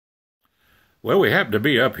Well, we happen to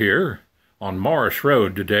be up here on Morris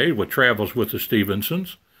Road today with Travels with the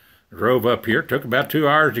Stephensons. Drove up here. Took about 2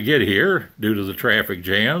 hours to get here due to the traffic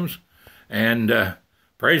jams. And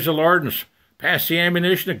praise the Lord and pass the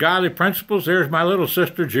ammunition of godly principles. There's my little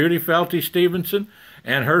sister, Judy Felty Stephenson,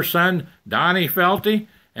 and her son, Donnie Felty.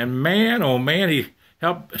 And man, oh man, he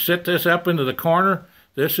helped set this up into the corner.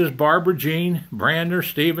 This is Barbara Jean Brander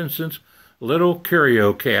Stephenson's little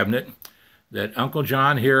curio cabinet that Uncle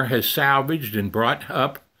John here has salvaged and brought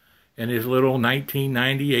up in his little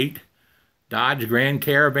 1998 Dodge Grand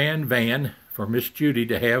Caravan van for Miss Judy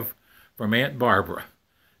to have from Aunt Barbara.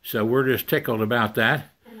 So we're just tickled about that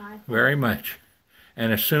very much.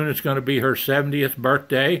 And soon it's going to be her 70th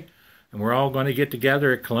birthday, and we're all going to get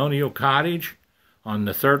together at Colonial Cottage on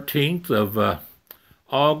the 13th of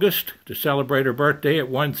August to celebrate her birthday at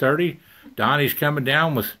 1:30. Donnie's coming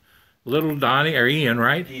down with little Donnie, or Ian,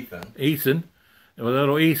 right? Ethan, with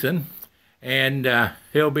little Ethan, and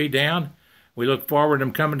he'll be down. We look forward to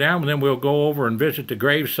him coming down, and then we'll go over and visit the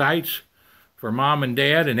grave sites for Mom and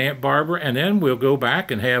Dad and Aunt Barbara, and then we'll go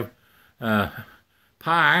back and have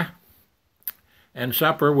pie and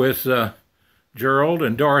supper with Gerald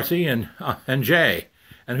and Dorothy and Jay,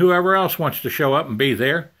 and whoever else wants to show up and be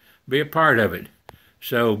there, be a part of it.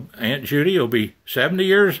 So Aunt Judy will be 70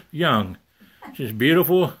 years young. She's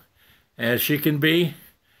beautiful as she can be,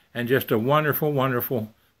 and just a wonderful,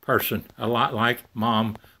 wonderful person, a lot like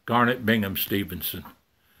Mom Garnet Bingham Stephenson.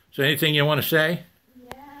 So anything you want to say?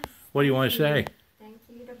 Yes. What do you want to say? Thank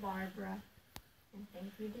you to Barbara, and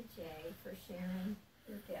thank you to Jay for sharing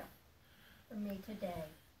your gift for me today.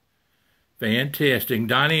 Fantastic.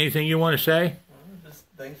 Donnie, anything you want to say? Just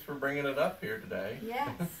thanks for bringing it up here today. Yes.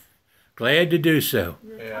 Glad to do so.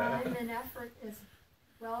 Your time and effort is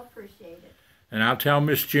well appreciated. And I'll tell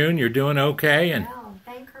Miss June you're doing okay, and Well,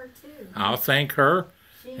 thank her too. I'll thank her.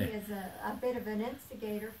 She is a bit of an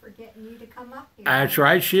instigator for getting you to come up here. That's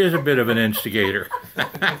right, she is a bit of an instigator. Or it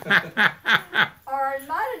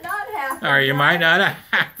might have not happened. Or you might not have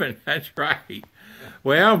happened, that's right.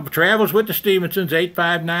 Well, Travels with the Stephensons,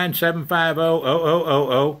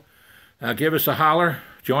 859-750-0000. Give us a holler.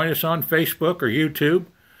 Join us on Facebook or YouTube.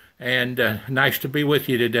 And nice to be with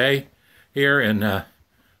you today here in,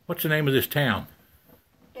 what's the name of this town?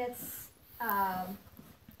 It's, I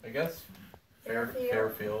guess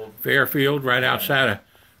Fairfield. Fairfield, right outside of,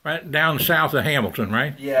 right down south of Hamilton,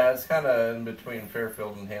 right? Yeah, it's kind of in between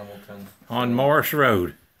Fairfield and Hamilton. On Morris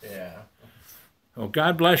Road. Yeah. Well,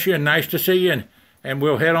 God bless you, and nice to see you, and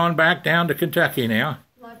we'll head on back down to Kentucky now.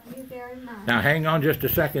 love you very much. Now, hang on just a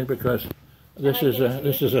second, because this is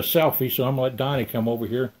a selfie, so I'm going to let Donnie come over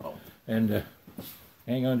here. Oh. And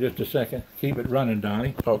hang on just a second. Keep it running,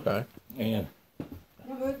 Donnie. Okay. And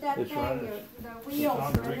You move that It's thing, on- the wheels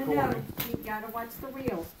on the are in the recording. nose. You've got to watch the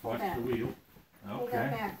wheels. Pull watch that. the wheel. Pull that Okay.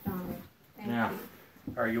 back, Donnie. Thank Now, you.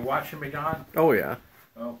 are you watching me, Don? Oh, yeah.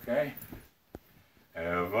 Okay.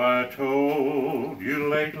 Have I told you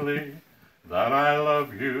lately that I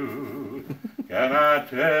love you? Can I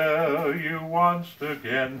tell you once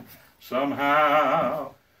again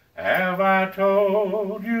somehow? Have I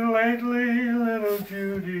told you lately, little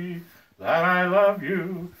Judy, that I love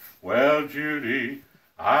you? Well, Judy,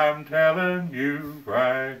 I'm telling you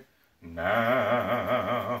right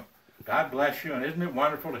now. God bless you, and isn't it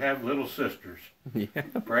wonderful to have little sisters? Yeah.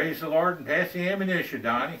 Praise the Lord, and pass the ammunition,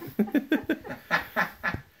 Donnie.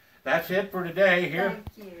 That's it for today here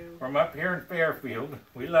Thank you. from up here in Fairfield.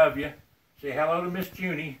 We love you. Say hello to Miss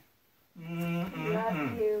Junie.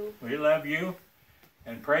 Love you. We love you.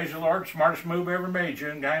 And praise the Lord, smartest move ever made,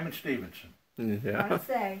 June Diamond Stevenson. Yeah. What to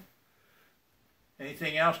say?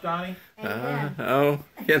 Anything else, Donnie? Amen.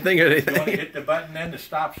 Can't think of You want to anything. hit the button then that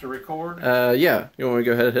stops the record? Yeah. You want me to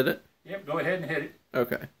go ahead and hit it? Yep, go ahead and hit it.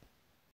 Okay.